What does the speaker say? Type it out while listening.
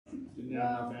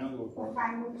Yeah, my family will What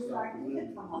time would you like to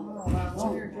get from home?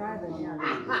 While you're driving,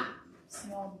 yeah.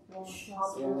 Snow blowing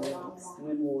across the road.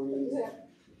 Wind warnings.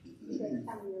 You can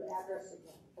tell me your address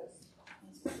again, because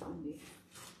It's windy.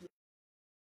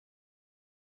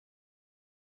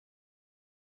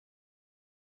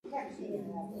 you haven't seen it in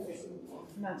that years.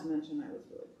 Not to mention I was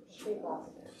really pushing off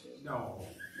of there too. No.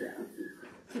 Yeah.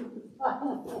 Okay. I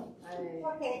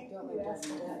don't like driving at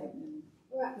night and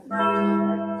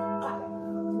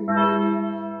Good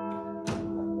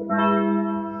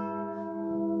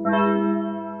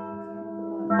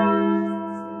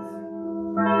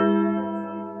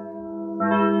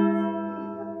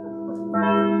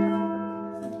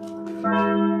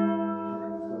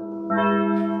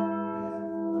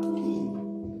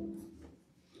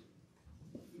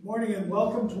morning and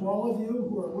welcome to all of you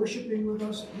who are worshiping with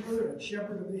us here at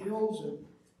Shepherd of the Hills and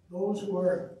those who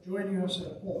are joining us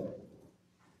at home.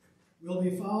 We'll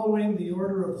be following the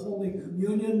order of Holy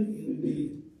Communion in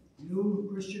the New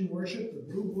Christian Worship,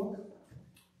 the Blue Book.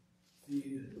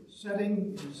 The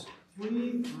setting is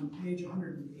 3 on page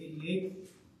 188.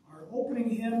 Our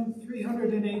opening hymn,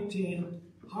 318,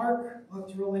 Hark,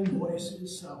 a Thrilling Voice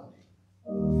is Sounding.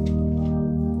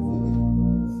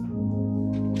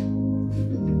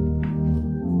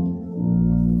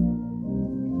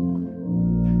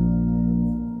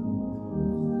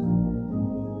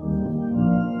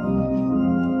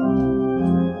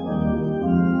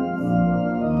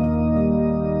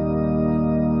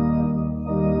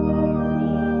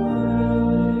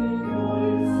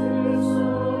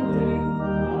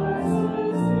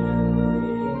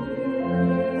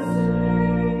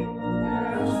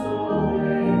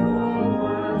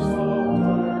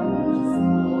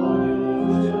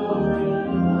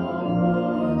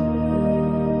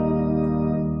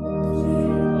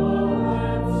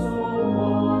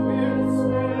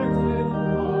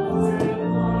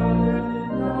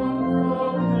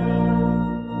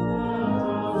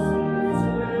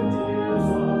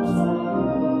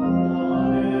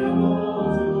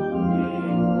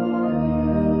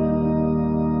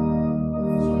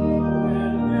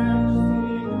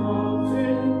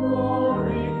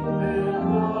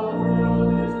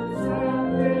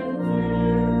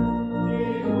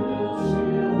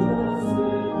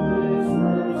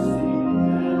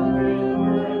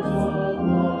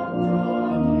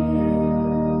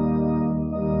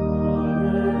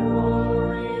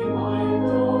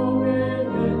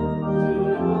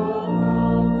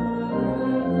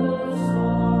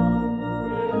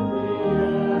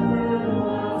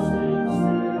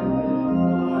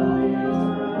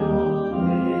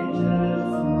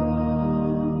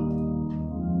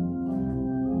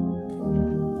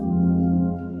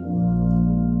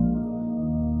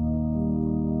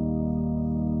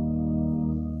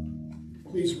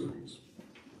 Please rise.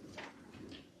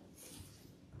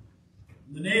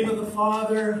 In the name of the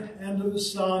Father, and of the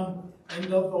Son, and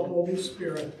of the Holy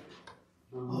Spirit.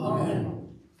 Amen.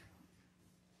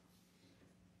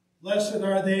 Blessed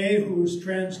are they whose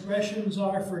transgressions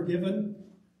are forgiven,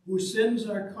 whose sins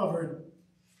are covered.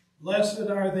 Blessed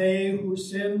are they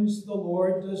whose sins the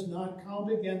Lord does not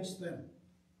count against them.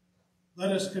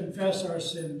 Let us confess our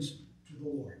sins to the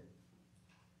Lord.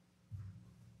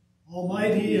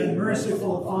 Almighty and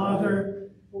merciful Father,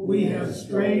 we have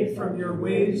strayed from your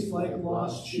ways like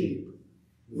lost sheep.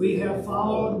 We have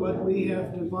followed what we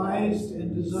have devised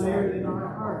and desired in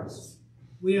our hearts.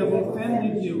 We have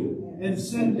offended you and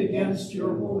sinned against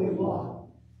your holy law.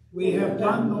 We have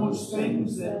done those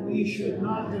things that we should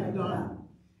not have done,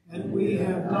 and we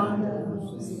have done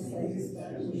those things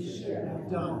that we should have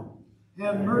done.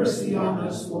 Have mercy on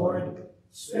us, Lord.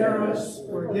 Spare us,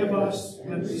 forgive us,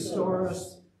 and restore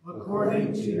us,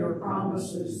 according to your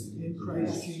promises in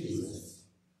Christ Jesus.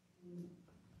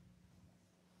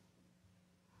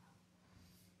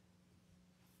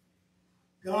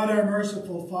 God, our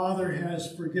merciful Father,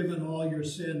 has forgiven all your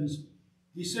sins.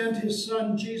 He sent his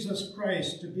Son, Jesus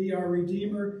Christ, to be our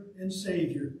Redeemer and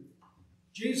Savior.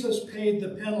 Jesus paid the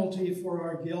penalty for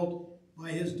our guilt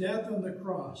by his death on the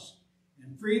cross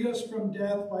and freed us from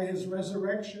death by his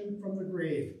resurrection from the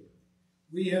grave.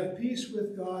 We have peace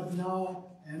with God now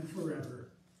and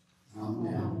forever.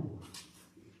 Amen.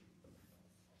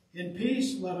 In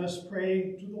peace, let us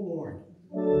pray to the Lord.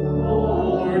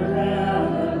 Lord,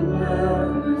 have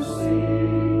mercy.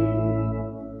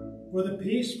 For the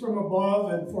peace from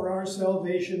above and for our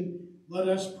salvation, let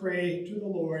us pray to the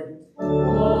Lord.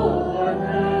 Lord,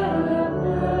 have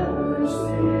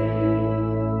mercy.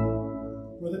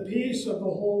 For the peace of the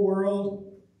whole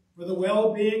world, for the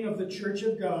well-being of the Church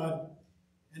of God,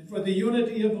 and for the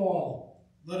unity of all,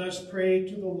 let us pray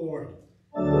to the Lord.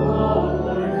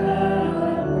 Lord,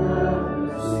 have mercy.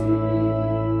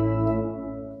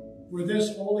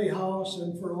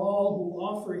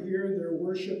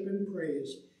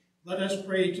 Let us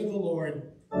pray to the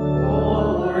Lord.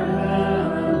 Lord,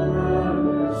 have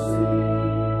mercy.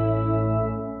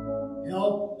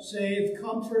 Help, save,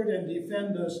 comfort, and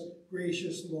defend us,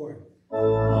 gracious Lord.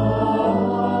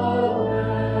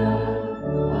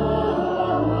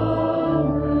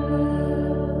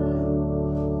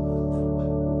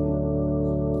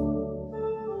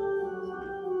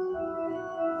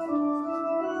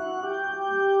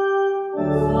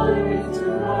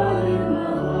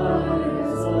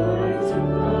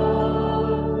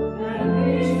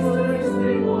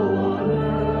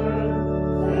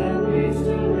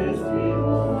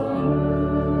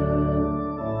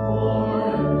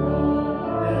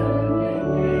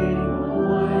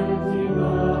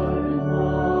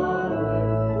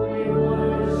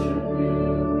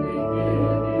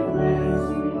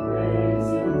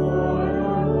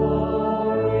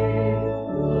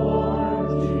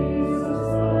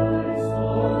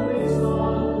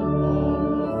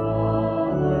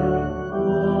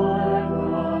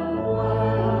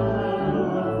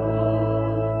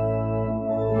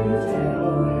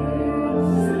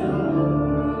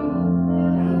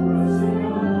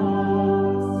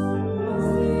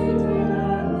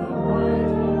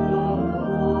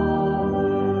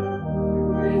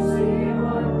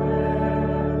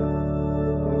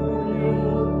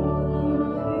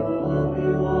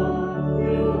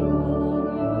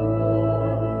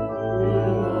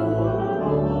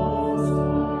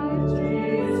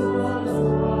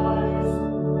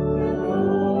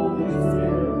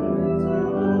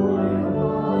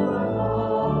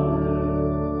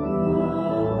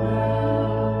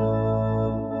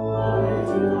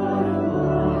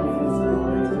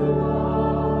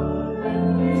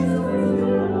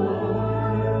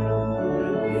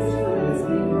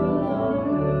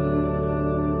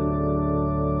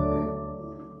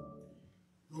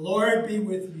 Be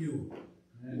with you.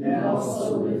 And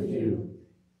also with you.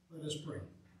 Let us pray.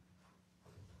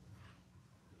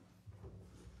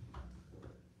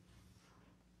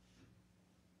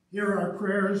 Hear our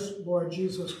prayers, Lord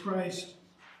Jesus Christ,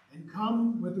 and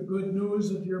come with the good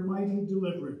news of your mighty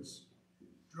deliverance.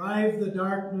 Drive the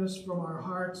darkness from our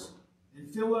hearts and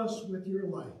fill us with your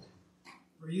light.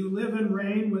 For you live and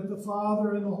reign with the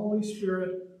Father and the Holy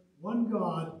Spirit, one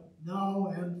God,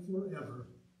 now and forever.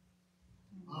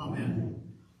 Amen.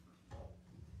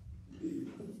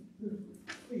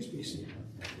 Please be seated.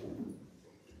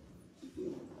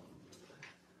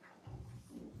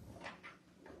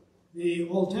 The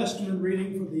Old Testament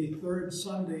reading for the third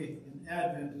Sunday in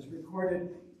Advent is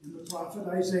recorded in the prophet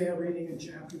Isaiah, reading in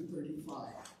chapter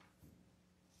 35.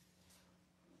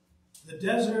 The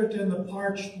desert and the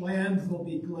parched land will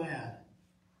be glad.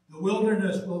 The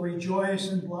wilderness will rejoice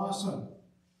and blossom.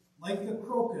 Like the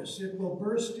crocus, it will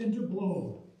burst into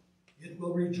bloom. It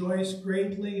will rejoice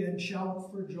greatly and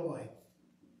shout for joy.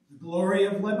 The glory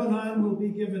of Lebanon will be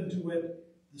given to it,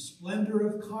 the splendor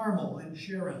of Carmel and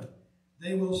Sharon.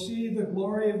 They will see the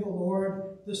glory of the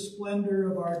Lord, the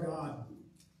splendor of our God.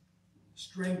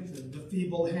 Strengthen the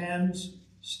feeble hands,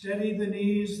 steady the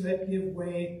knees that give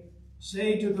way.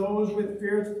 Say to those with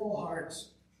fearful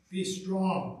hearts, be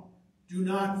strong, do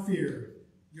not fear.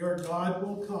 Your God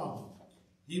will come.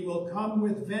 He will come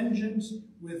with vengeance,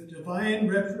 with divine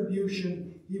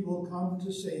retribution. He will come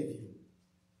to save you.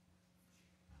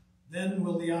 Then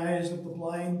will the eyes of the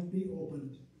blind be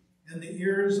opened, and the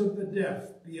ears of the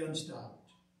deaf be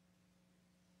unstopped.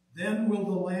 Then will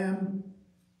the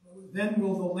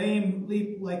lame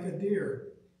leap like a deer,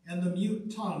 and the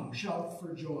mute tongue shout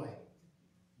for joy.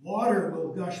 Water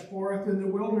will gush forth in the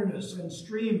wilderness and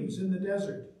streams in the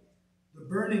desert. The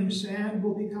burning sand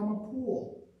will become a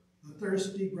pool, the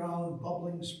thirsty ground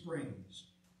bubbling springs.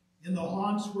 In the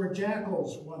haunts where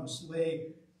jackals once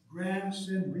lay, grass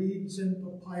and reeds and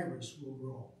papyrus will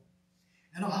grow.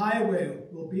 And a highway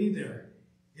will be there.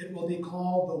 It will be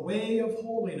called the Way of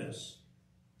Holiness.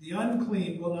 The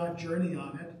unclean will not journey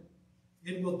on it.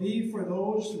 It will be for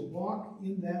those who walk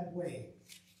in that way.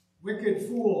 Wicked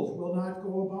fools will not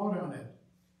go about on it.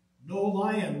 No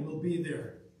lion will be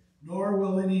there, nor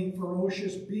will any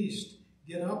ferocious beast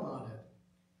get up on it.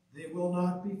 They will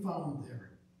not be found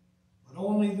there. But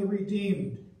only the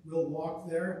redeemed will walk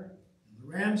there, and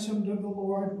the ransomed of the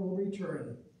Lord will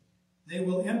return. They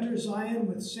will enter Zion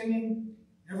with singing.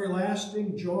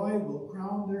 Everlasting joy will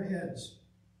crown their heads.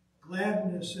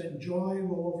 Gladness and joy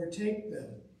will overtake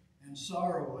them, and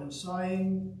sorrow and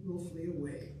sighing will flee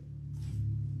away.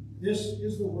 This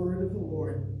is the word of the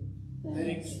Lord.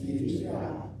 Thanks be to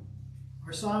God.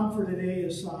 Our psalm for today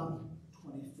is Psalm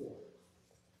 24.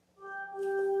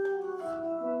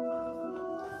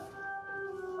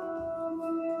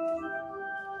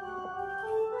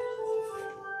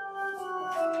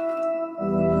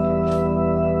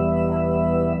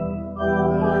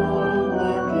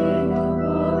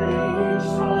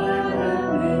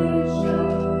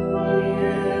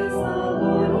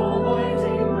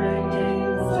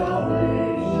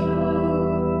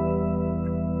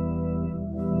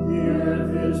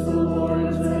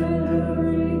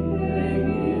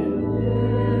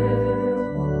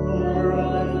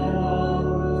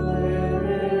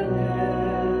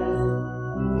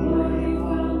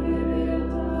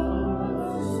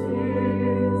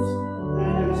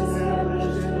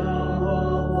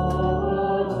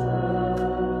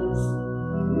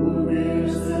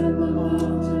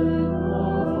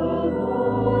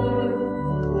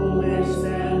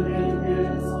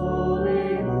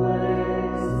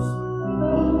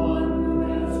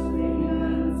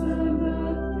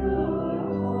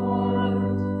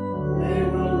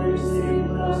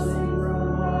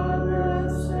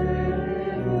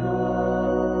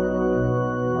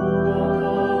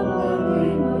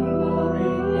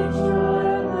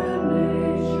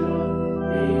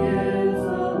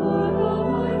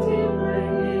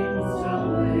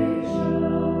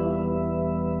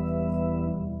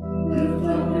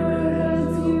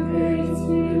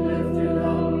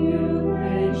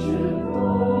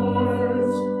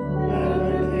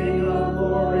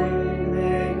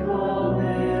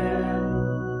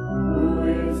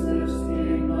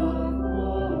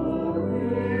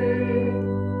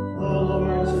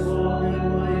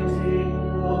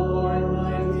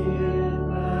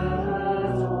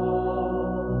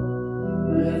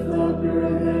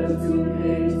 to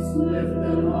gates, lift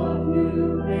them up,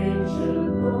 you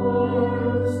ancient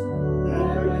doors, that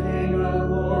the King of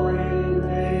glory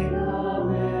may come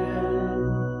in.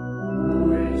 Who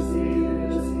is he,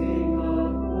 this King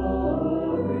of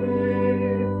glory?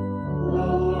 The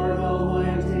Lord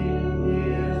Almighty, he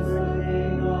is the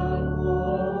King of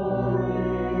glory.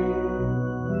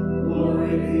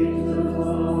 Glory be to the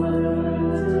Father,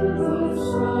 and to the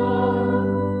Son,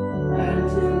 and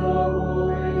to the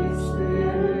Holy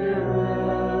Spirit,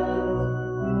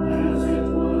 as it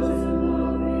was in the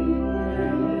beginning,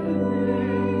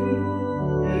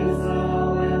 is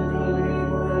now, and will be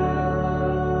forever.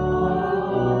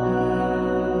 Amen.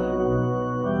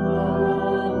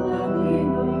 The King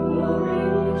of glory,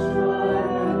 each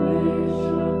tribe and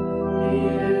nation, he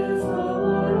is the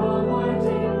Lord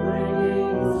Almighty,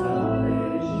 bringing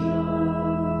salvation.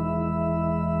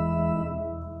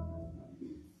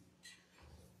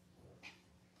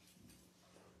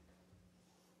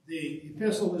 The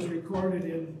epistle is recorded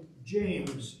in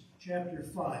James chapter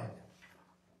 5.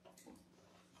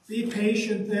 Be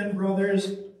patient then,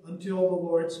 brothers, until the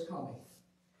Lord's coming.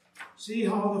 See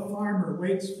how the farmer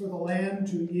waits for the land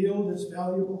to yield its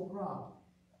valuable crop,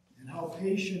 and how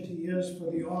patient he is for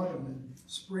the autumn and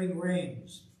spring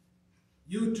rains.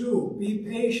 You too, be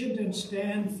patient and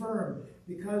stand firm,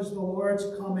 because the Lord's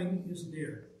coming is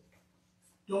near.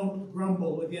 Don't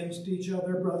grumble against each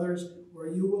other, brothers, or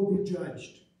you will be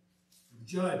judged. The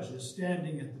judge is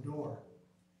standing at the door.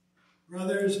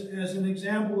 Brothers, as an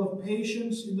example of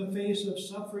patience in the face of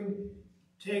suffering,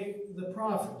 take the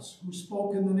prophets who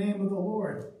spoke in the name of the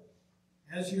Lord.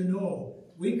 As you know,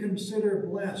 we consider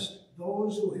blessed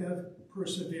those who have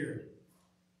persevered.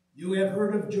 You have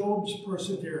heard of Job's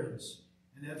perseverance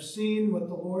and have seen what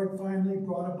the Lord finally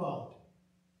brought about.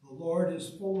 The Lord is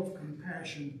full of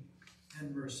compassion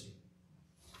and mercy.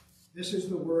 This is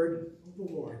the word of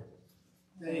the Lord.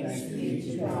 Thanks be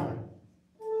to God.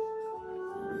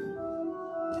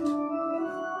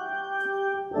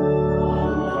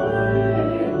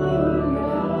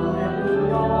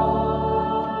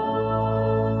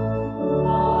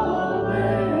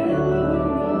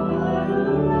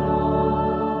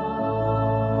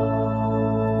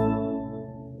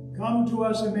 Come to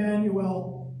us,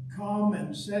 Emmanuel. Come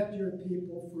and set your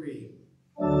people free.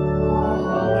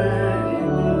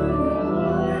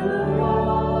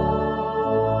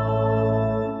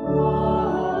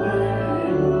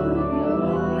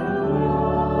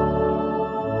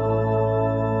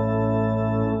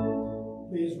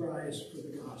 Please rise for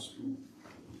the gospel.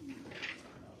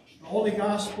 The Holy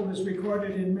Gospel is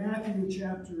recorded in Matthew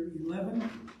chapter 11.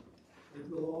 It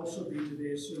will also be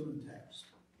today's sermon text.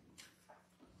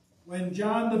 When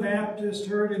John the Baptist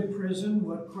heard in prison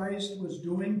what Christ was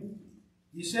doing,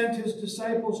 he sent his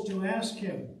disciples to ask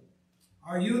him,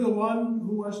 "Are you the one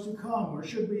who was to come, or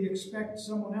should we expect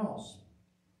someone else?"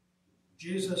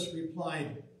 Jesus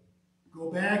replied,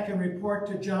 "Go back and report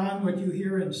to John what you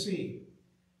hear and see.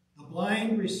 The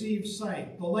blind receive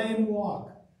sight, the lame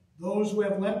walk, those who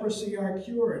have leprosy are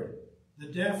cured, the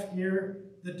deaf hear,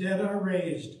 the dead are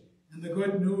raised, and the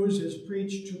good news is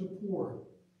preached to the poor.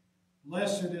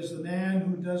 Blessed is the man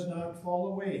who does not fall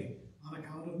away on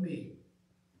account of me."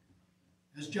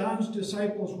 As John's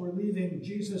disciples were leaving,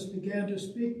 Jesus began to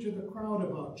speak to the crowd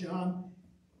about John.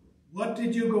 "What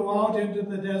did you go out into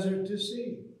the desert to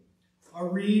see? A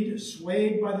reed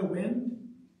swayed by the wind?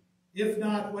 If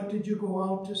not, what did you go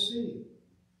out to see?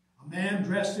 A man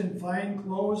dressed in fine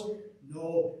clothes?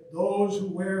 No, those who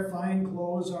wear fine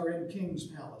clothes are in kings'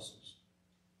 palaces.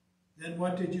 Then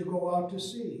what did you go out to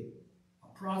see? A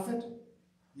prophet?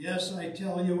 Yes, I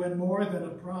tell you, and more than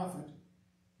a prophet.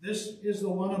 This is the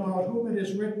one about whom it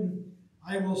is written,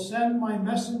 'I will send my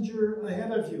messenger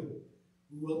ahead of you,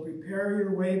 who will prepare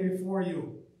your way before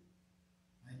you.'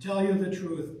 I tell you the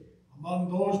truth, among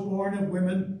those born of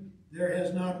women, there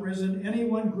has not risen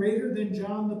anyone greater than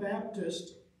John the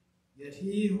Baptist, yet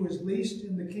he who is least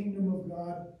in the kingdom of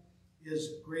God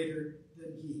is greater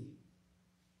than he."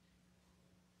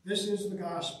 This is the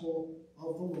gospel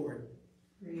of the Lord.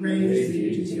 Praise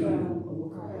be to God, O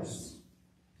Christ.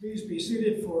 Please be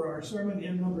seated for our sermon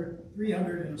hymn number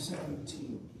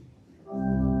 317.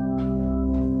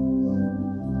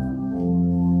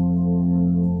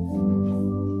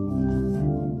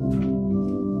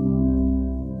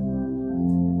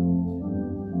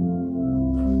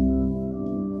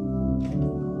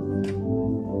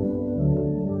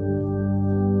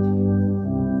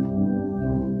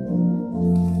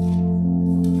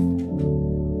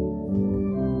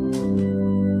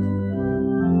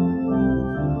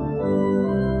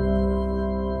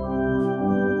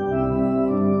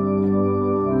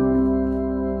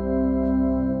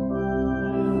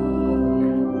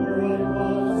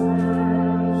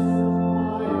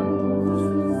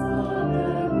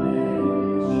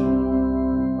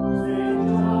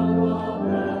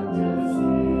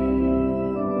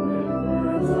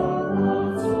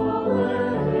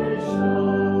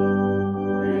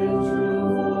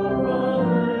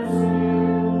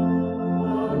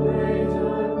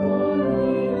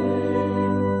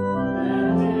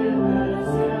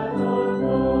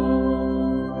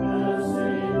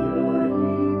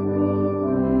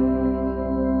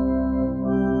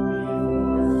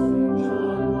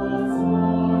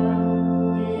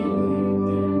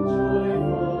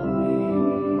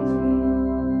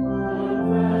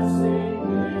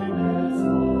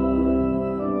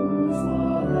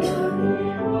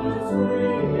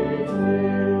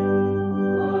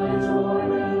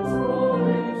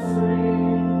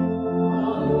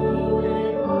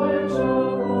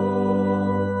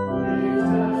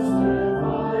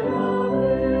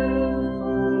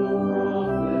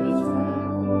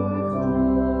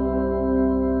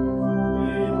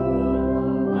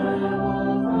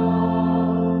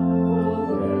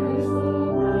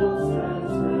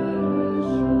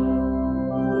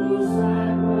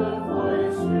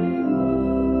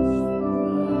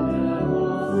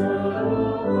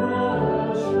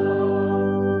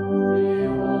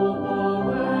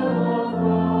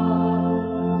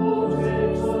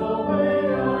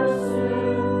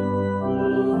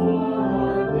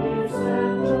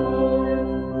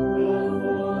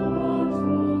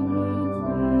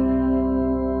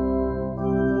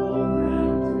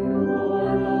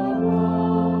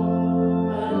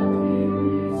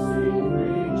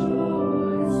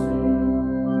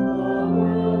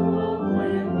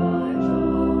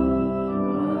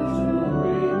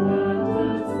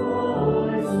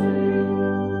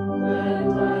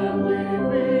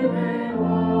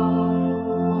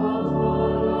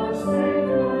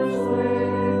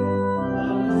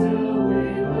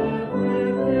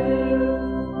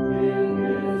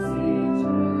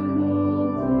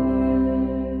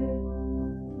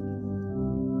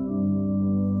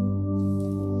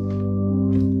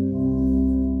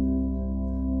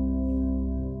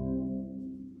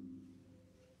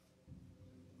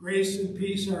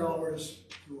 peace are ours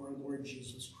through our Lord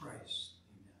Jesus Christ.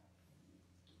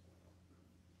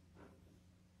 Amen.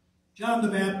 John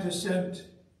the Baptist sent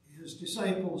his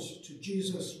disciples to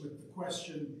Jesus with the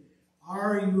question,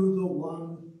 "Are you the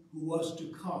one who was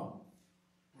to come,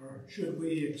 or should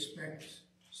we expect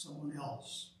someone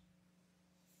else?"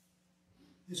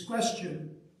 His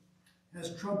question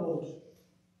has troubled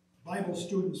Bible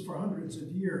students for hundreds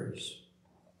of years.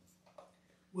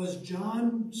 Was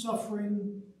John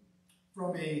suffering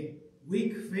from a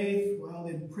weak faith while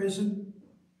in prison,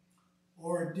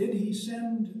 or did he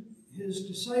send his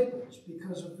disciples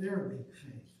because of their weak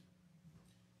faith?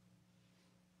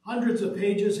 Hundreds of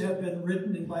pages have been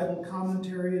written in Bible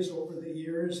commentaries over the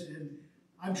years, and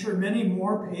I'm sure many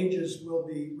more pages will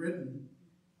be written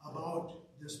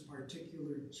about this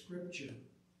particular scripture.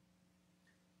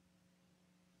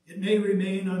 It may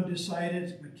remain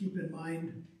undecided, but keep in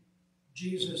mind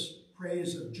Jesus'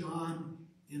 praise of John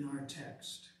in our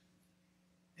text.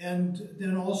 And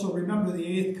then also remember the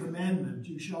 8th commandment,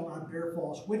 you shall not bear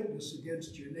false witness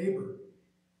against your neighbor.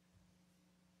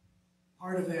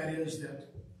 Part of that is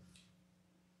that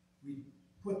we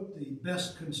put the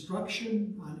best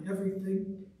construction on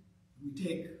everything. We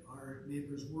take our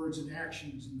neighbor's words and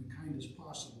actions in the kindest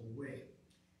possible way.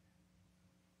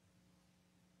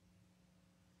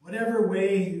 Whatever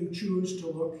way you choose to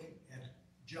look at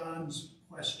John's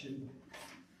question,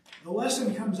 the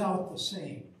lesson comes out the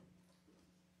same.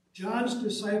 John's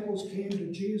disciples came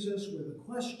to Jesus with a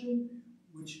question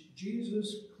which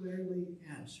Jesus clearly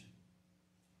answered.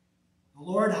 The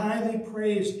Lord highly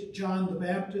praised John the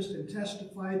Baptist and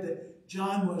testified that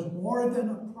John was more than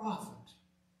a prophet.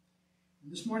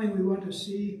 And this morning we want to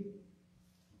see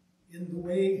in the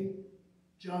way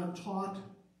John taught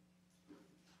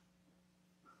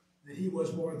that he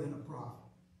was more than a prophet.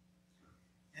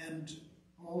 And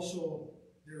also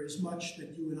there is much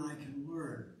that you and I can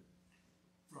learn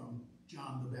from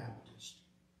John the Baptist.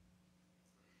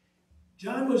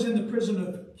 John was in the prison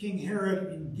of King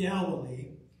Herod in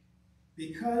Galilee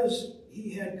because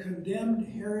he had condemned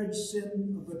Herod's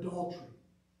sin of adultery.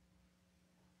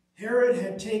 Herod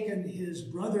had taken his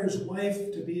brother's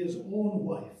wife to be his own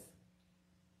wife.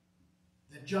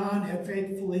 That John had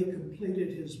faithfully completed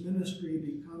his ministry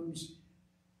becomes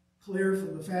clear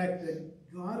from the fact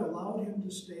that God allowed him to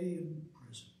stay in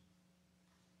prison.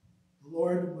 The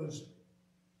Lord was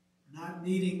not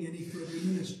needing any further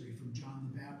ministry from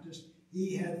John the Baptist.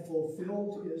 He had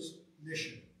fulfilled his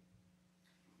mission.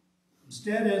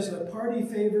 Instead, as a party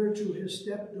favor to his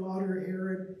stepdaughter,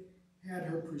 Herod had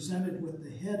her presented with the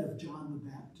head of John the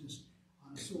Baptist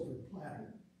on a silver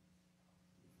platter.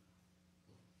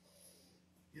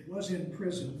 It was in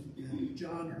prison that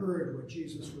John heard what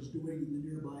Jesus was doing in the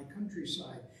nearby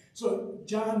countryside. So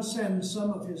John sends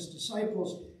some of his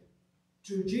disciples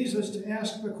to Jesus to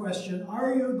ask the question,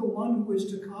 "Are you the one who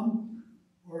is to come,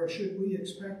 or should we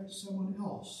expect someone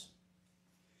else?"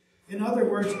 In other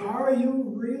words, are you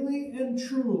really and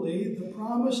truly the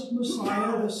promised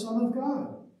Messiah, the Son of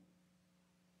God?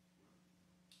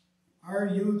 Are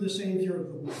you the Savior of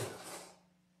the world?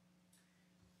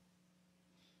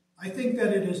 I think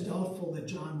that it is doubtful that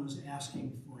John was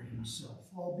asking for himself,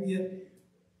 albeit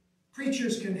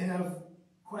preachers can have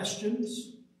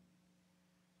questions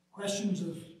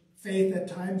of faith at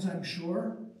times, I'm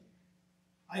sure.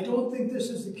 I don't think this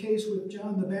is the case with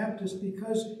John the Baptist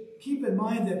because keep in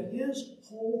mind that his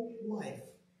whole life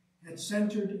had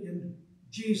centered in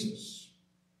Jesus,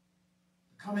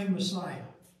 the coming Messiah,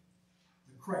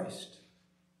 the Christ.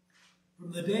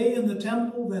 From the day in the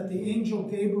temple that the angel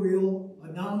Gabriel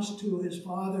announced to his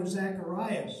father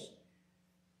Zacharias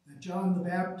that John the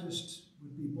Baptist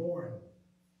would be born,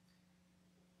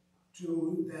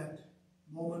 to that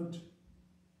moment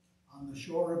on the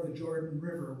shore of the Jordan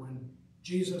River when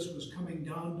Jesus was coming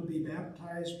down to be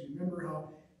baptized. Remember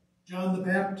how John the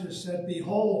Baptist said,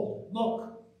 "Behold,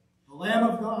 look, the Lamb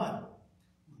of God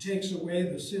who takes away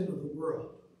the sin of the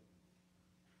world."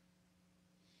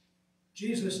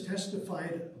 Jesus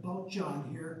testified about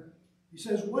John here. He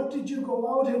says, "What did you go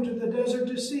out into the desert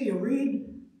to see? A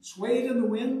reed swayed in the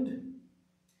wind?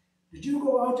 Did you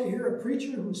go out to hear a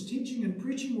preacher whose teaching and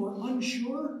preaching were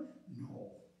unsure?"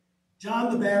 No.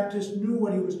 John the Baptist knew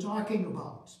what he was talking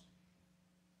about.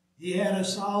 He had a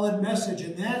solid message,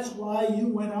 and that's why you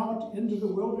went out into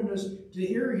the wilderness to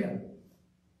hear him.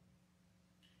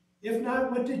 If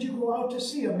not, what did you go out to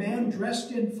see? A man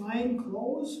dressed in fine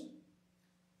clothes?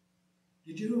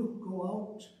 Did you go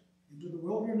out into the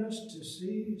wilderness to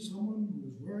see someone who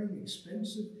was wearing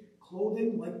expensive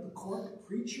clothing like the court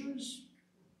preachers?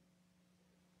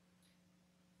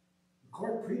 The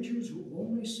court preachers who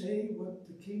only say what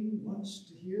the king wants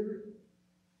to hear?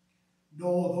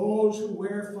 No, those who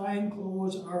wear fine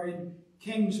clothes are in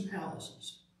king's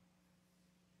palaces.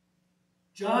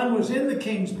 John was in the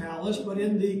king's palace, but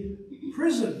in the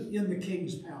prison in the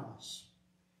king's palace.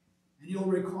 And you'll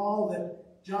recall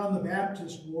that John the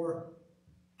Baptist wore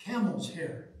camel's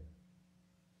hair,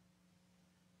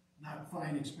 not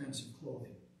fine, expensive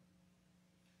clothing.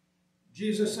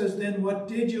 Jesus says, then what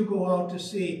did you go out to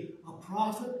see? A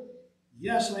prophet?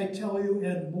 Yes, I tell you,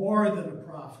 and more than a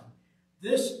prophet.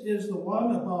 This is the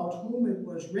one about whom it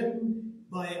was written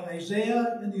by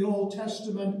Isaiah in the Old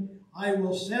Testament, I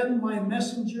will send my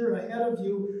messenger ahead of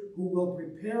you who will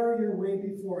prepare your way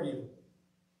before you.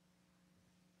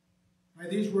 By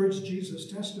these words,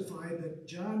 Jesus testified that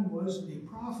John was a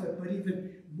prophet, but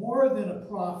even more than a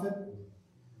prophet,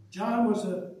 John was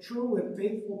a true and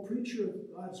faithful preacher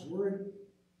of God's word,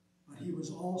 but he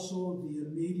was also the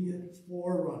immediate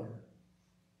forerunner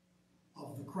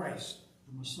of the Christ,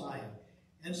 the Messiah.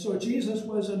 And so Jesus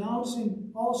was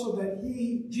announcing also that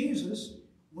he, Jesus,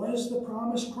 was the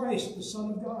promised Christ, the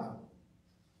Son of God.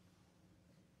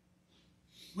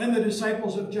 When the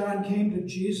disciples of John came to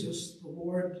Jesus, the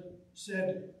Lord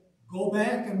said, go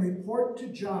back and report to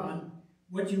John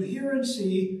what you hear and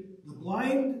see. The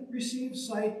blind receive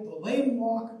sight, the lame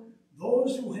walk,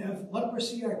 those who have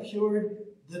leprosy are cured,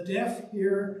 the deaf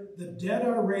hear, the dead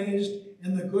are raised,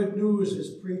 and the good news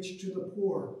is preached to the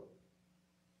poor.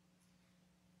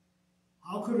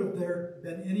 How could have there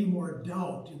been any more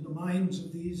doubt in the minds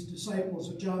of these disciples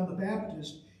of John the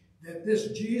Baptist that this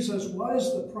Jesus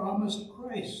was the promised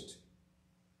Christ?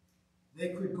 They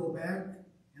could go back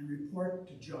and report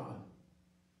to John.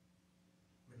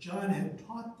 What John had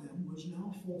taught them was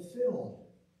now fulfilled.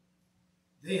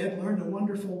 They had learned a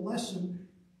wonderful lesson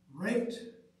right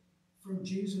from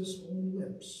Jesus' own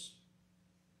lips.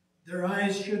 Their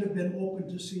eyes should have been open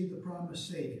to see the promised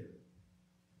Savior.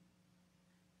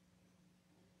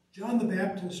 John the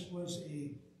Baptist was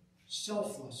a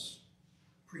selfless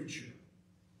preacher.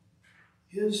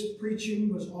 His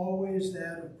preaching was always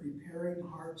that of preparing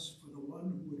hearts for the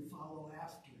one who would follow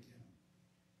after him.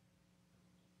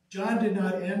 John did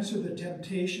not answer the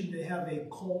temptation to have a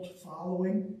cult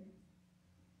following.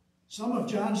 Some of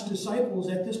John's disciples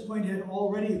at this point had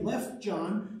already left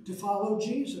John to follow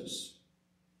Jesus.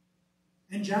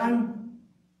 And John,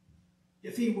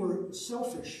 if he were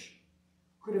selfish,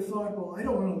 could have thought, well, I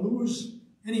don't want to lose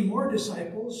any more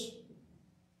disciples.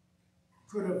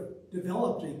 Could have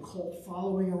developed a cult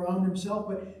following around himself,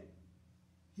 but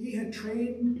he had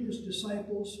trained his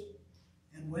disciples,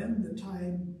 and when the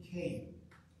time came,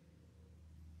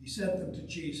 he sent them to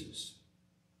Jesus.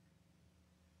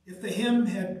 If the hymn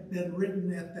had been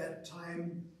written at that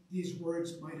time, these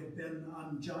words might have been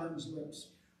on John's lips.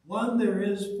 One there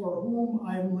is for whom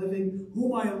I am living,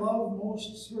 whom I love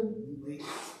most certainly.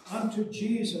 Unto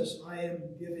Jesus I am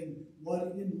giving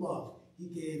what in love he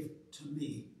gave to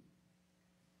me.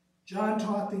 John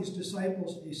taught these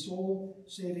disciples a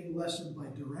soul-saving lesson by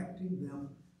directing them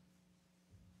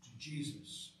to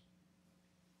Jesus.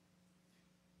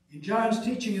 In John's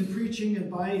teaching and preaching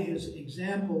and by his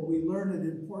example, we learn an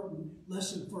important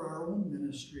lesson for our own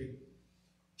ministry.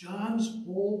 John's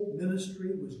whole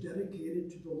ministry was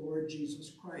dedicated to the Lord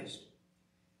Jesus Christ.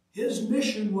 His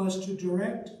mission was to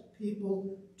direct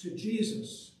people to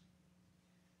Jesus.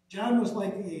 John was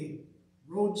like a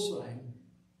road sign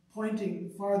pointing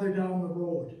farther down the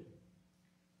road,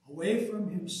 away from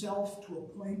himself to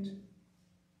a point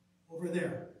over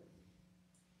there.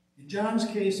 In John's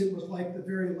case, it was like the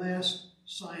very last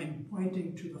sign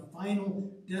pointing to the final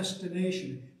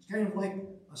destination. It's kind of like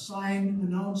a sign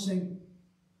announcing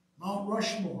Mount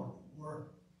Rushmore or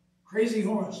Crazy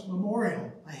Horse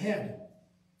Memorial ahead.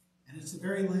 And it's the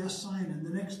very last sign. And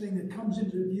the next thing that comes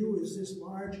into view is this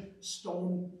large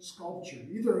stone sculpture,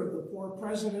 either of the four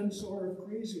presidents or of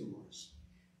Crazy Horse.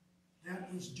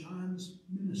 That was John's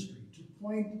ministry, to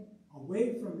point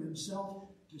away from himself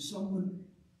to someone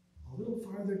a little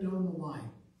farther down the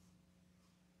line.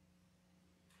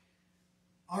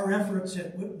 Our efforts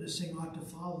at witnessing ought to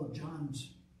follow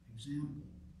John's example.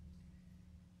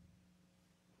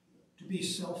 To be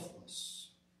selfless.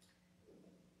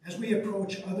 As we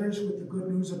approach others with the good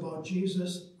news about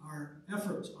Jesus, our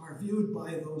efforts are viewed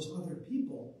by those other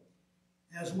people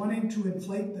as wanting to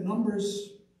inflate the numbers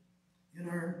in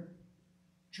our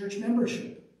church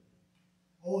membership.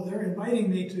 Oh, they're inviting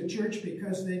me to church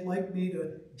because they'd like me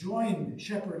to join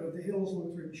Shepherd of the Hills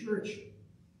Lutheran Church.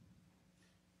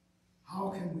 How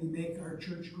can we make our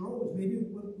church grow? Maybe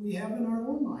what we have in our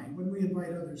own mind when we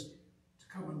invite others to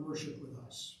come and worship with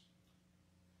us.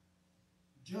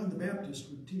 John the Baptist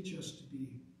would teach us to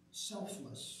be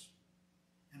selfless.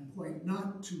 and point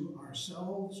not to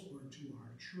ourselves or to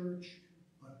our church,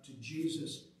 but to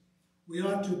Jesus. We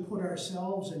ought to put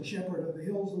ourselves and Shepherd of the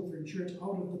Hills Lutheran Church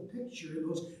out of the picture in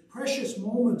those precious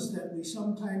moments that we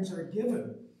sometimes are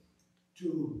given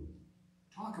to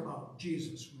talk about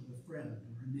Jesus with a friend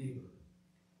or a neighbor.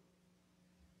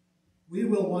 We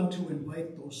will want to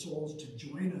invite those souls to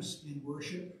join us in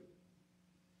worship,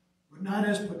 but not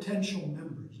as potential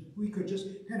members. If we could just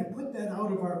kind of put that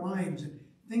out of our minds and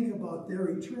think about their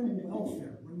eternal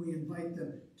welfare when we invite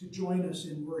them to join us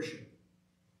in worship.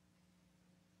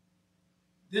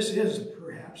 This is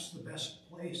perhaps the best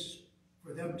place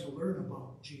for them to learn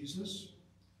about Jesus.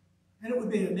 And it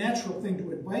would be a natural thing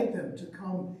to invite them to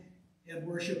come and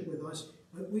worship with us.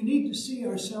 But we need to see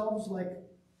ourselves like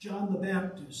John the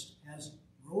Baptist as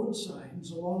road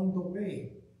signs along the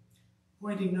way,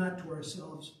 pointing not to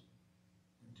ourselves,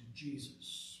 but to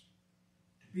Jesus.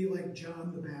 To be like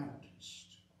John the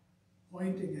Baptist,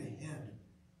 pointing ahead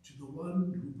to the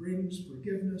one who brings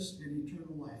forgiveness and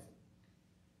eternal life.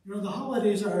 You know, the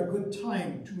holidays are a good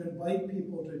time to invite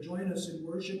people to join us in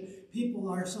worship. People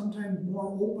are sometimes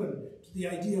more open to the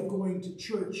idea of going to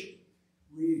church.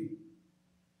 We,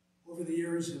 over the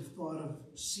years, have thought of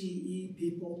CE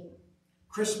people,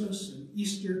 Christmas and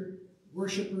Easter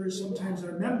worshipers. Sometimes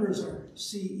our members are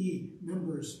CE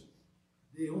members.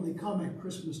 They only come at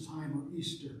Christmas time or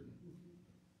Easter.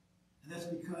 And that's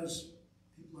because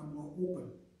people are more open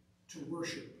to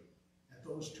worship at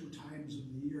those two times of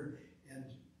the year. And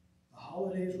the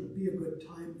holidays would be a good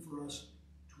time for us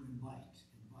to invite,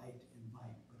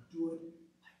 but do it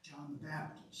like John the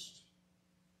Baptist.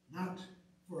 Not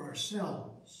for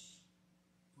ourselves,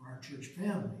 for our church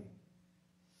family,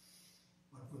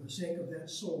 but for the sake of that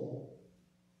soul,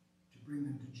 to bring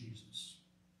them to Jesus.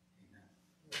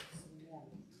 Amen.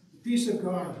 The peace of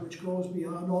God, which goes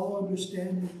beyond all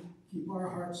understanding, keep our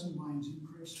hearts and minds in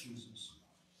Christ Jesus.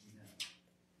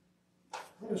 Amen.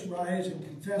 Let us rise and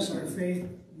confess our faith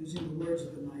using the words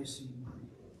of the Nicene Creed.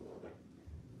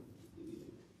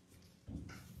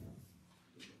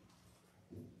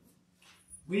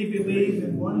 We believe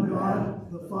in one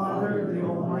God, the Father, the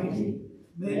Almighty,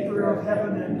 maker of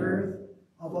heaven and earth,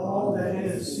 of all that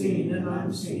is seen and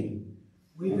unseen.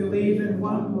 We believe in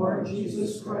one Lord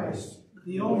Jesus Christ,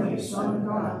 the only Son of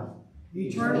God,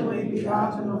 eternally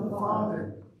begotten of the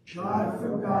Father, God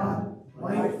from God,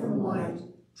 light from light,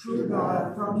 true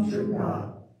God from true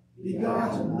God,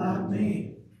 begotten, not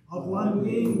made, of one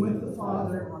being with the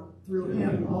Father, through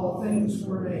him all things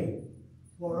were made.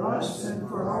 For us and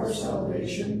for our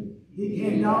salvation, he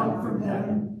came down from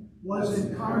heaven, was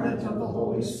incarnate of the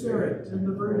Holy Spirit and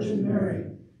the Virgin Mary,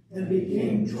 and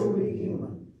became truly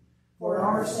human. For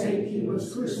our sake he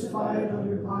was crucified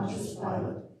under Pontius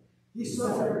Pilate. He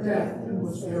suffered death and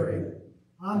was buried.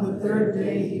 On the third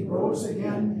day he rose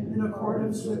again in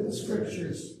accordance with the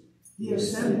Scriptures. He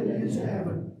ascended into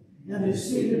heaven and is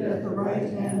seated at the right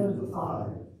hand of the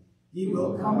Father. He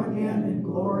will come again in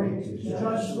glory to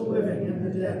judge the living and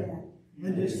the dead,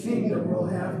 and his kingdom will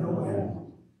have no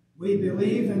end. We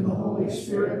believe in the Holy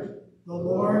Spirit, the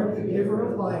Lord, the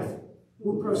giver of life,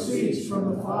 who proceeds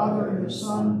from the Father and the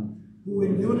Son, who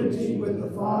in unity with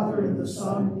the Father and the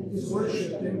Son is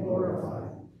worshipped and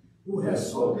glorified, who has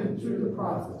spoken through the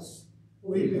prophets.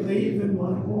 We believe in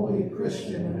one holy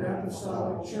Christian and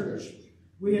apostolic church.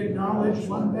 We acknowledge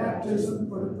one baptism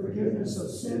for the forgiveness of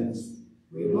sins.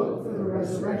 We look for the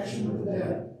resurrection of the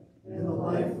dead and the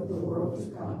life of the world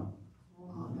to come.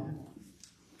 Amen.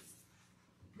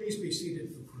 Please be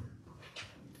seated for prayer.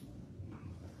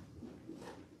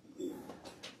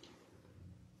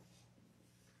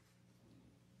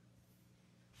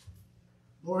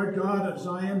 Lord God of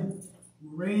Zion,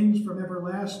 who reigns from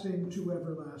everlasting to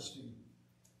everlasting,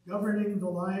 governing the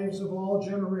lives of all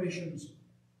generations,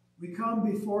 we come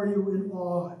before you in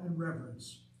awe and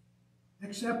reverence.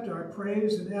 Accept our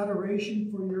praise and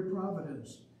adoration for your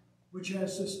providence, which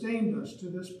has sustained us to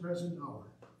this present hour.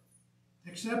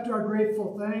 Accept our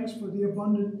grateful thanks for the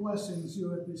abundant blessings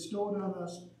you have bestowed on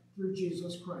us through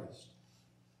Jesus Christ.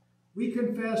 We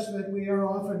confess that we are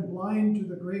often blind to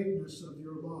the greatness of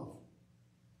your love.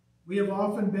 We have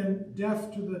often been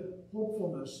deaf to the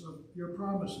hopefulness of your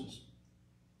promises.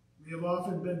 We have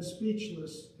often been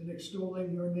speechless in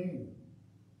extolling your name.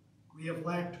 We have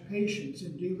lacked patience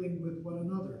in dealing with one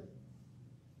another.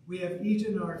 We have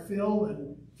eaten our fill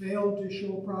and failed to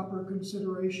show proper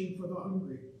consideration for the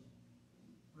hungry.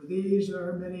 For these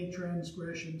are many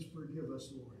transgressions, forgive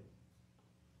us, Lord.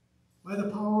 By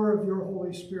the power of your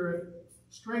Holy Spirit,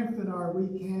 strengthen our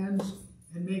weak hands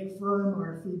and make firm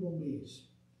our feeble knees.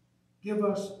 Give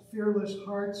us fearless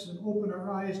hearts and open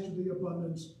our eyes to the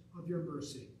abundance of your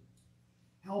mercy.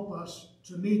 Help us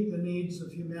to meet the needs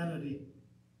of humanity.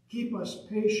 Keep us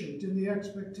patient in the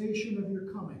expectation of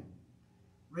your coming.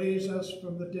 Raise us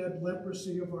from the dead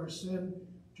leprosy of our sin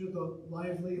to the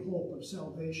lively hope of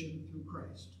salvation through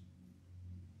Christ.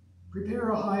 Prepare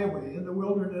a highway in the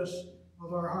wilderness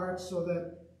of our hearts so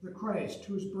that the Christ,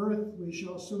 whose birth we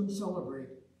shall soon celebrate,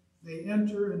 may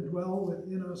enter and dwell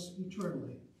within us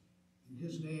eternally. In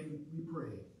his name we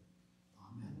pray.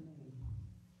 Amen.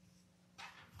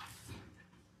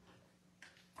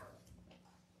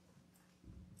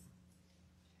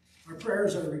 Our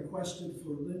prayers are requested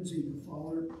for Lindsay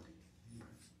DeFaller,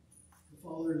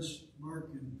 DeFaller's Mark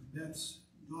and Beth's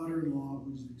daughter-in-law,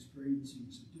 who's experiencing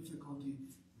some difficulty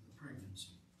with a pregnancy.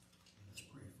 Let's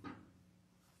pray for her.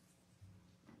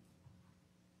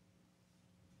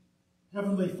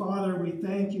 Heavenly Father, we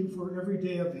thank you for every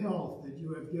day of health that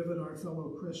you have given our fellow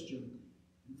Christian,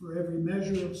 and for every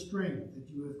measure of strength that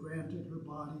you have granted her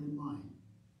body and mind.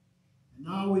 And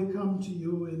now we come to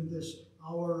you in this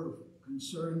hour of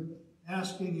concern,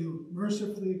 asking you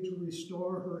mercifully to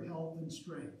restore her health and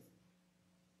strength.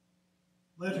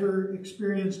 Let her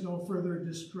experience no further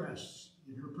distress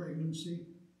in her pregnancy.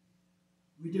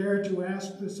 We dare to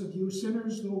ask this of you,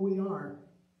 sinners though we are,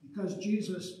 because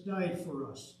Jesus died for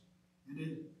us, and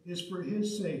it is for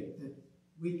his sake that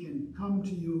we can come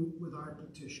to you with our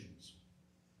petitions.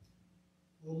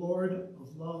 O Lord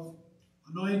of love,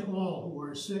 anoint all who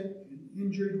are sick and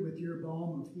injured with your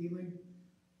balm of healing.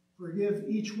 Forgive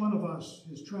each one of us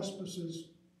his trespasses.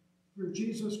 Through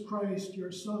Jesus Christ,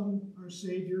 your Son, our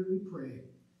Savior, we pray.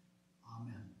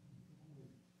 Amen.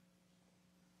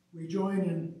 We join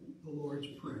in the Lord's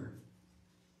Prayer.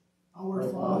 Our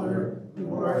Father,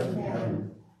 who art in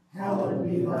heaven, hallowed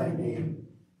be thy name.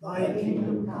 Thy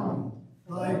kingdom come,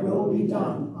 thy will be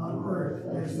done on earth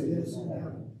as it is in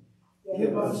heaven.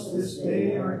 Give us this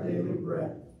day our daily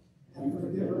bread, and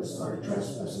forgive us our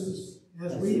trespasses,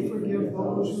 as we forgive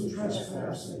those who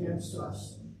trespass against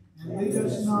us. And lead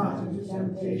us not into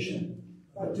temptation,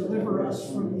 but deliver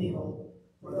us from evil.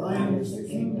 For thine is the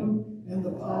kingdom, and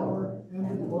the power,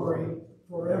 and the glory,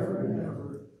 forever and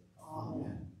ever.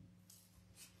 Amen.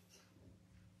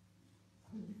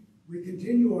 We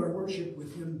continue our worship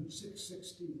with hymn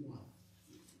 661.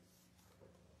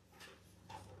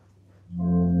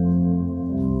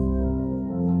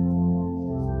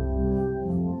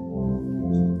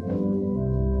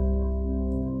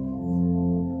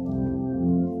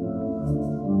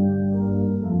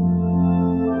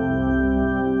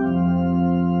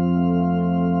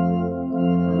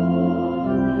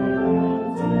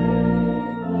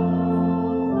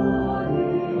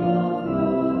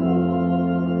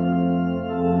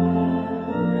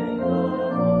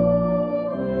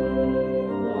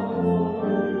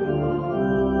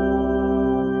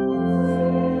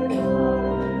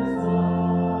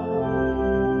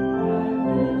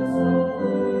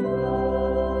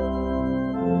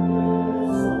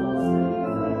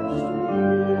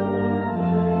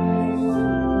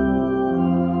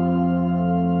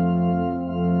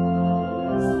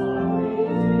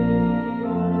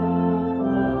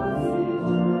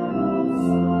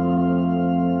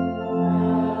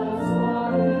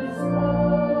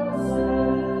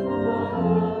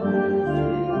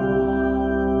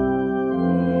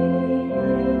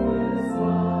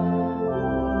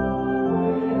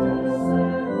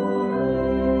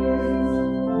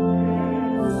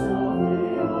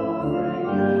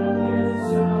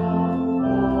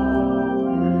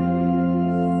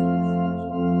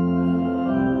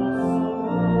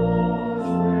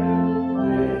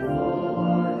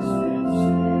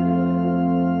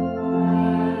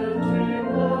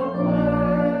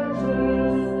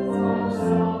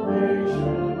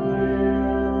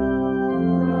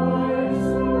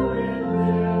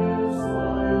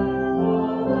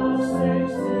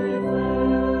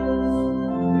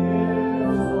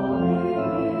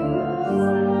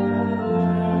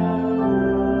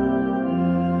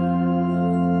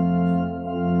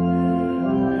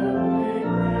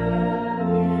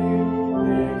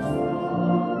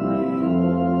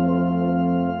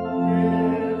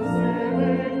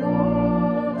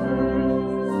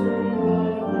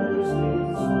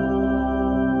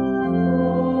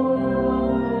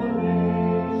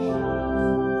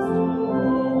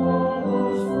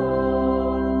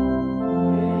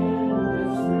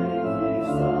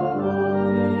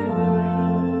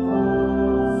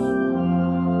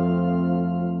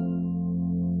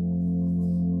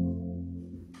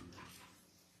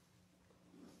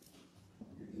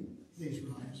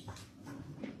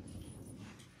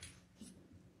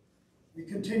 We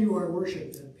continue our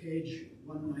worship at page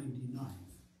 199.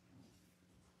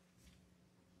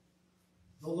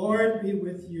 The Lord be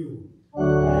with you.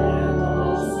 And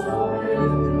also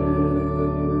with you.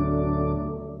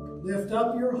 Lift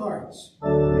up your hearts. We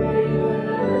lift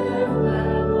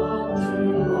them up to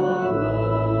the Lord.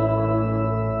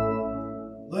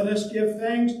 Let us give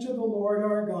thanks to the Lord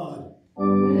our God.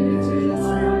 It is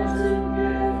time to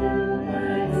give him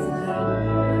thanks and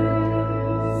praise.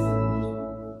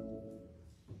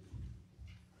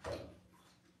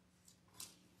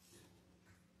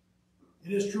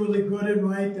 It is truly good and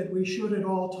right that we should at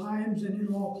all times and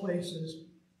in all places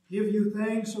give you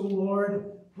thanks, O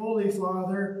Lord, Holy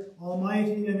Father,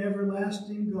 Almighty and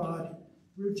everlasting God,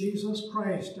 through Jesus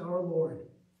Christ our Lord,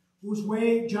 whose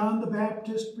way John the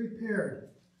Baptist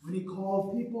prepared when he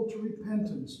called people to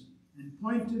repentance and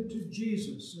pointed to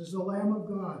Jesus as the Lamb of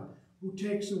God who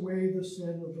takes away the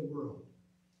sin of the world.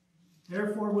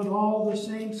 Therefore, with all the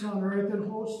saints on earth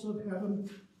and hosts of heaven,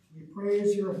 we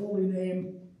praise your holy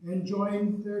name and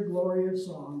join their glorious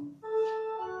song.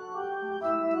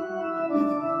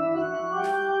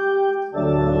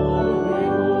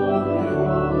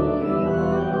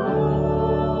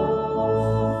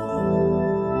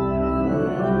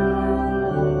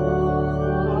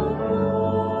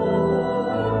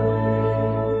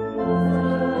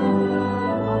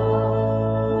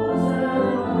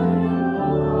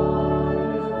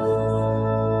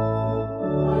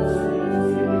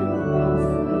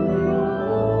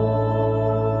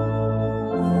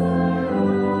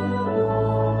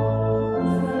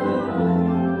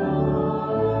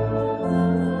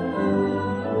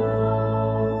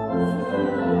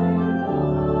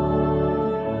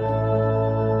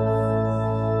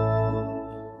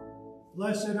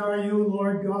 Blessed are you,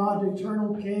 Lord God,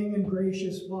 eternal King and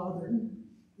gracious Father.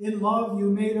 In love you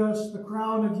made us the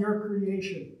crown of your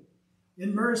creation.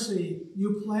 In mercy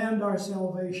you planned our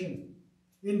salvation.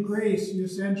 In grace you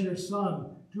sent your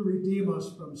Son to redeem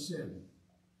us from sin.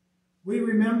 We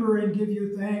remember and give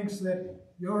you thanks that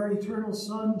your eternal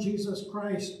Son, Jesus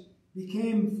Christ,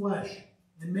 became flesh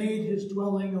and made his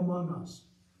dwelling among us,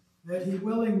 that he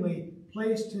willingly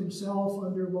placed himself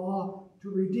under law to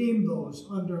redeem those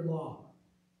under law,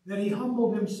 that he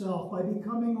humbled himself by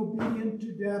becoming obedient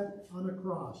to death on a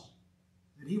cross,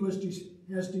 that he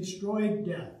has destroyed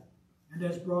death and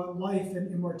has brought life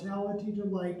and immortality to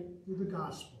light through the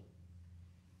gospel.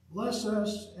 Bless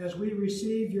us as we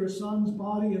receive your Son's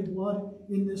body and blood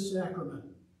in this sacrament.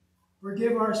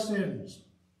 Forgive our sins,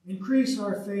 increase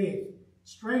our faith,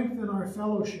 strengthen our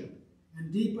fellowship,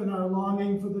 and deepen our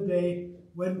longing for the day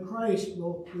when Christ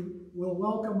will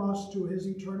welcome us to his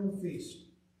eternal feast.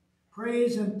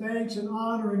 Praise and thanks and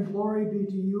honor and glory be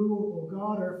to you, O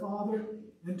God, our Father,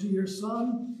 and to your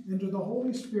Son, and to the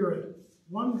Holy Spirit,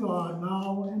 one God,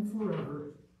 now and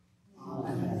forever.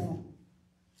 Amen.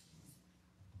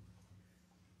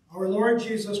 Our Lord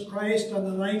Jesus Christ, on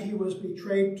the night he was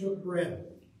betrayed, took bread.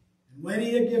 And when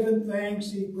he had given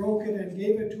thanks, he broke it and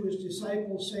gave it to his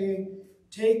disciples, saying,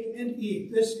 "Take and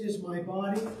eat. This is my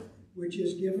body, which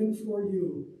is given for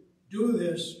you. Do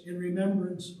this in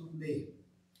remembrance of me."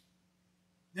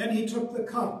 Then he took the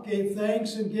cup, gave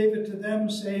thanks, and gave it to them,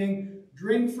 saying,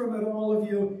 "Drink from it, all of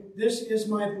you. This is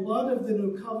my blood of the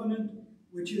new covenant,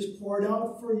 which is poured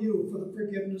out for you for the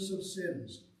forgiveness of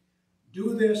sins.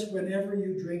 Do this whenever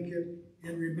you drink it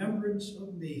in remembrance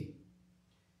of me."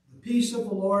 The peace of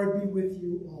the Lord be with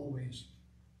you always.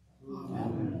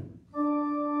 Amen.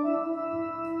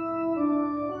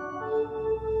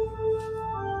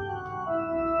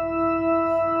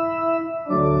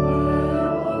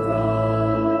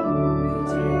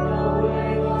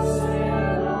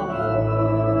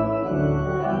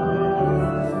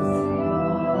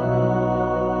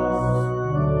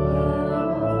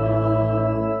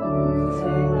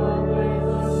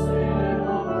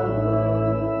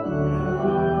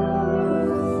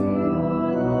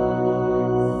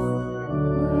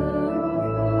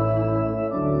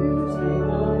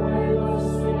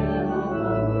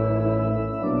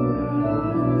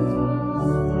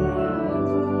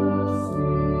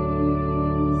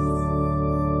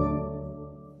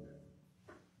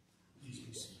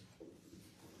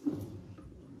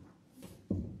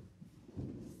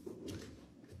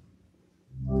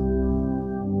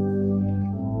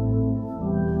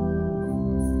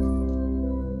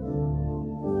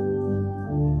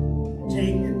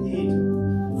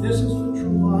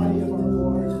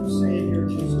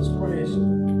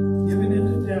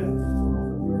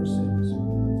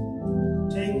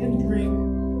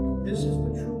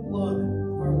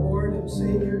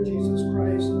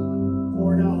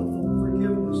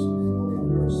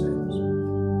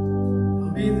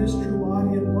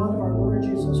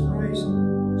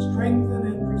 Strengthen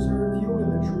and preserve you in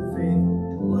the true faith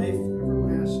to life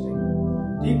everlasting.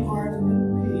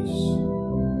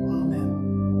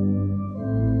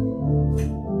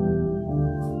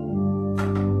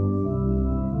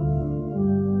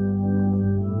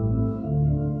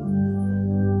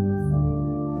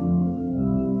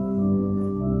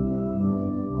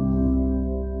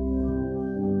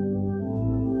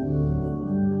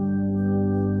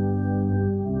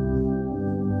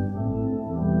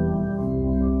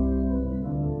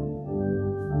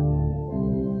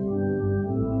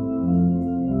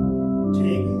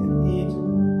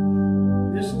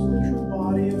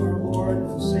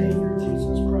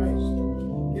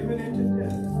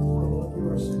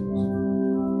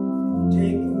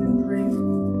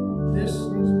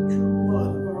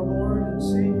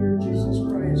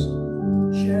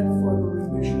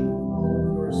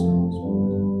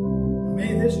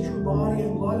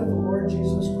 blood of the Lord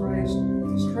Jesus Christ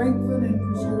strengthen and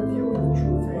preserve you in the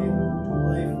true faith to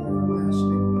life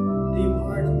everlasting.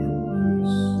 Depart in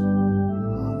peace.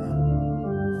 Amen.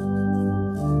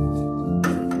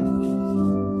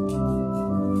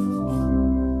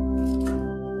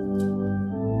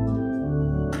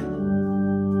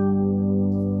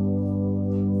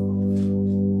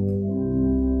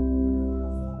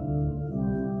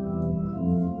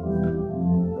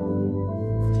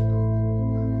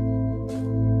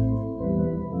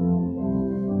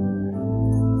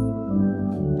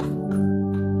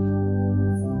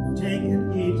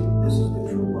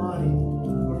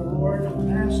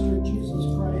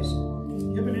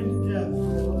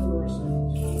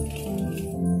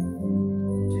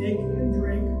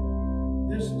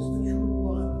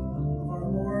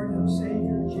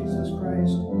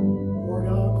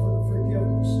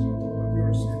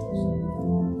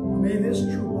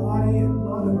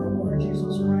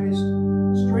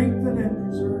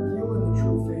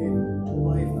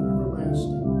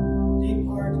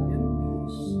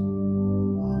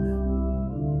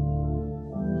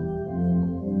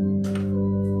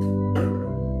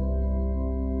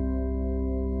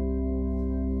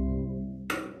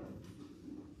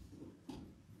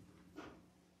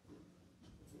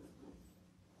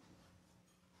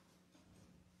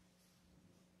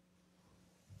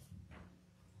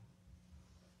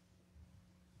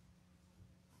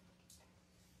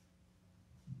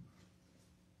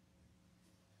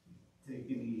 Take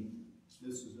and eat.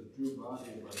 This is the true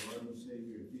body of our Lord and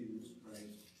Savior Jesus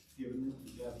Christ, given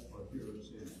to death for your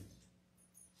sins.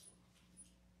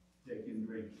 Take and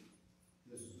drink.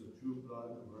 This is the true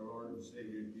blood of our Lord and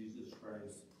Savior Jesus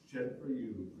Christ, shed for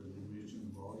you for the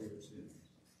remission of all your sins.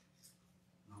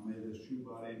 Now may this true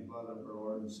body and blood of our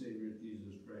Lord and Savior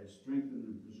Jesus Christ strengthen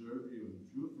and preserve you in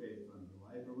true faith unto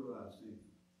life everlasting.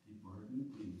 Depart in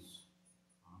peace.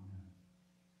 Amen.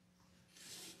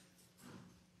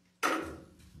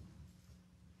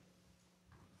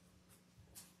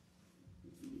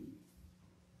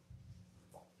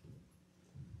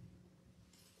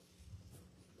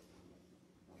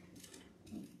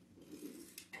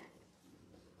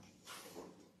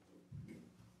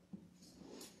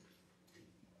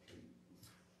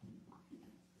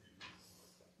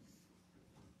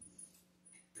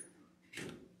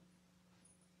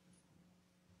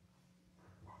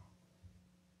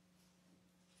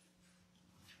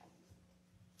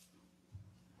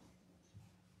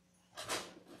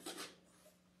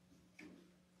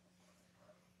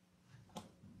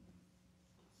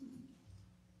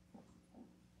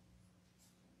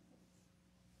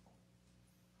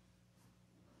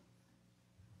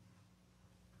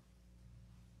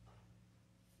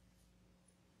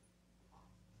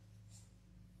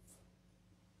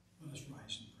 Let us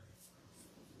rise and pray.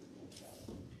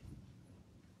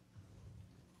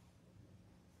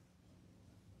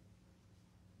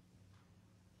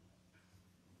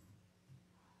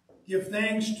 Give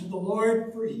thanks to the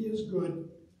Lord, for he is good.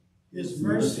 His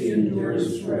mercy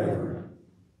endures forever.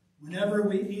 Whenever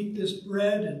we eat this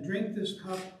bread and drink this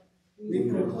cup, we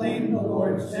proclaim the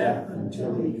Lord's death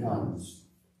until he comes.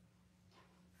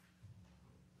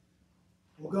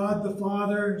 O God the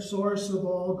Father, source of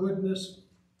all goodness,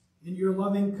 in your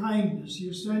loving kindness,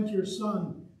 you sent your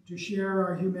Son to share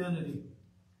our humanity.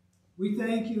 We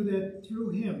thank you that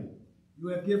through him you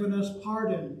have given us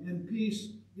pardon and peace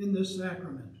in this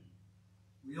sacrament.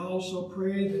 We also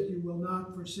pray that you will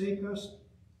not forsake us,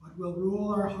 but will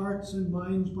rule our hearts and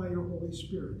minds by your Holy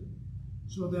Spirit,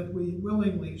 so that we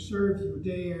willingly serve you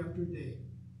day after day.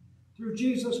 Through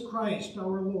Jesus Christ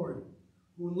our Lord,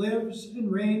 who lives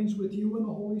and reigns with you in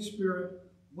the Holy Spirit,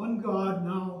 one God,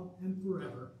 now and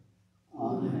forever.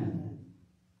 Amen.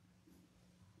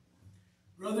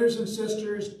 Brothers and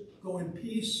sisters, go in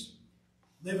peace,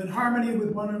 live in harmony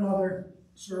with one another,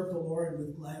 serve the Lord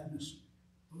with gladness.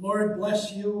 The Lord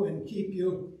bless you and keep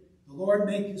you. The Lord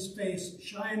make his face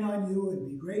shine on you and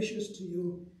be gracious to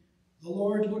you. The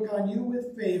Lord look on you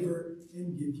with favor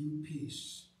and give you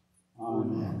peace.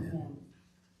 Amen.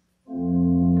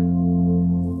 Amen.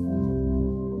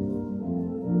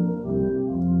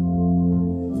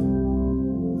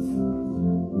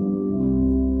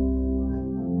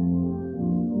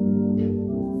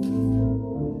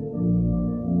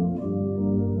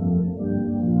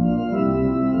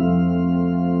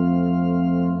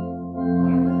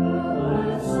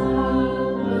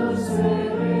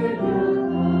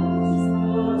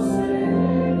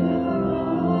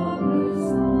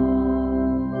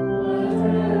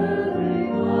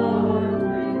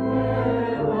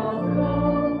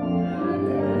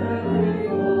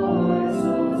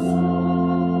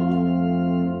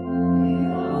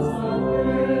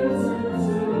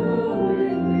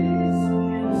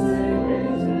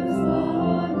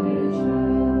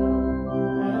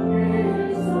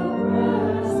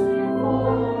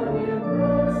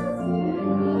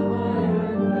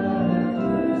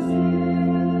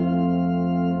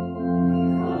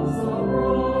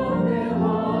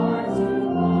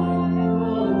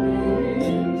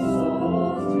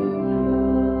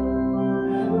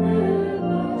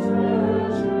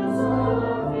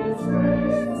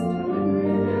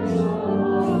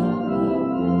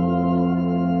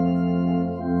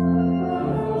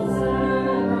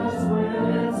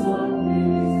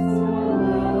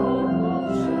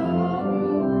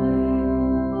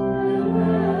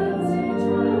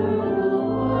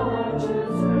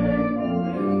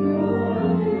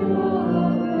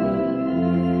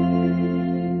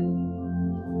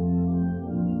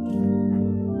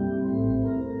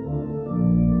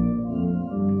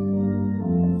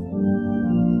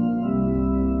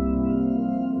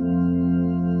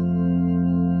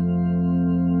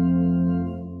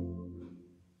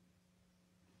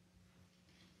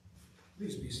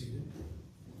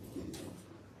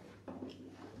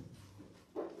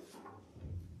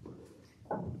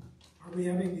 Are we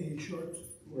having a short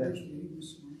orders meeting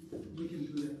this morning? We can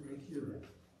do that right here.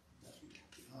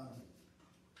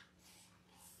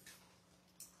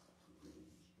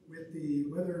 With the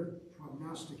weather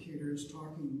prognosticators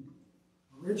talking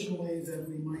originally that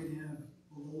we might have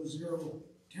below zero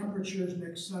temperatures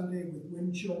next Sunday with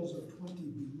wind chills of 20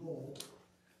 below,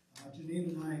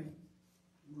 Janine and I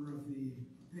were of the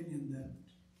opinion that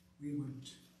we would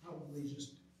probably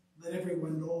just let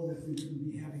everyone know that we wouldn't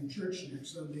be having church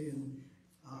next Sunday and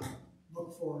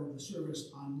look for the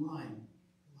service online.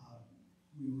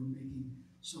 We were making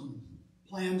some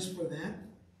plans for that,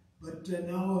 but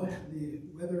now the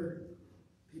weather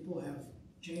people have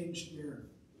changed their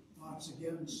thoughts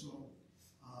again, so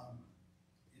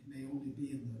it may only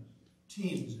be in the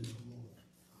teens as below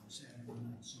on Saturday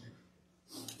night. So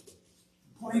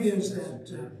the point is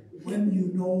that when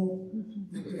you know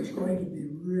that there's going to be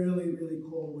really, really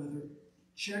cold weather,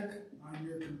 check on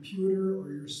your computer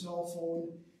or your cell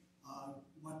phone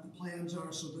what the plans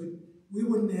are, so that we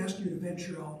wouldn't ask you to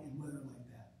venture out in weather like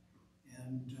that.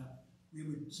 And we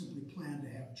would simply plan to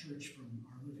have church from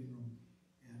our living room,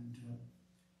 and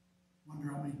wonder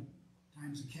how many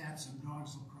times the cats and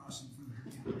dogs will cross in front of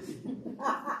the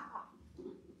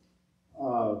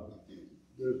camera.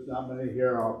 There's not many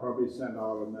here. I'll probably send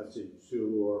out a message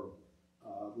too, or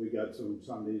we got some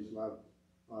Sundays left.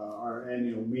 Our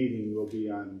annual meeting will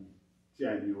be on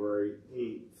January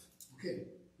 8th. Okay.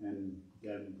 And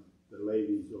then the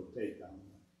ladies will take on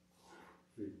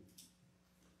the tree.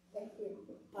 Thank you.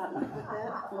 Potluck with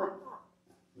that?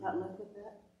 Potluck with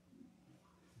that?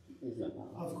 Is it?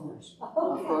 Of course. Of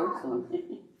course.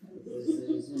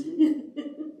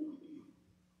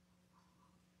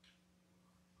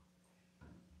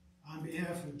 On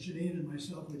behalf of Janine and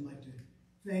myself, we'd like to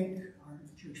thank our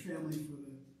church family for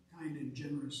the kind and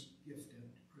generous gift at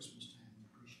Christmas time. We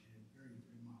appreciate it very,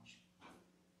 very much.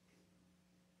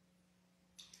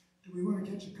 Do we want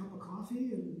to catch a cup of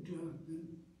coffee and then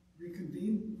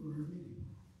reconvene for our meeting?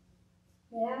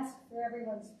 May I ask for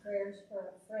everyone's prayers for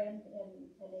a friend and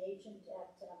an agent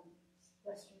at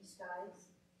Western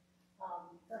Skies.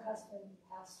 Her husband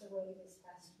passed away this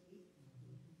past week,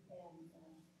 and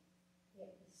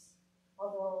it was,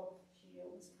 although she knew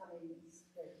it was coming, it was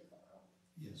very difficult.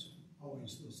 Yes,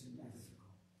 always those things are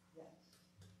difficult. Yes.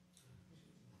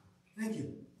 Thank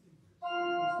you.